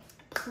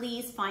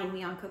 Please find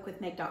me on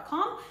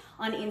cookwithmeg.com,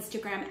 on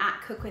Instagram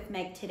at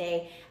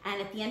cookwithmegtoday.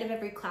 And at the end of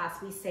every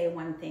class, we say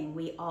one thing.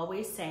 We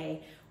always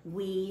say,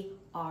 we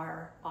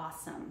are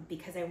awesome,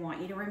 because I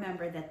want you to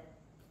remember that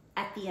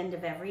at the end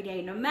of every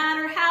day, no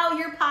matter how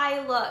your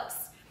pie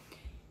looks,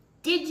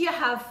 did you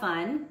have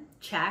fun?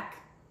 Check.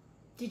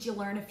 Did you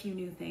learn a few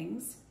new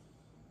things?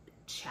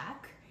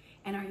 Check.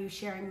 And are you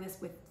sharing this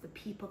with the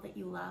people that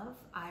you love?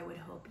 I would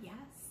hope yes.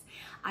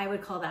 I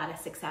would call that a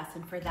success,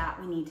 and for that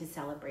we need to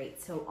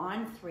celebrate. So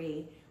on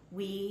 3,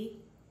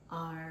 we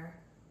are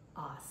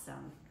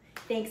awesome.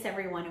 Thanks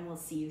everyone, and we'll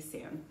see you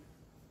soon.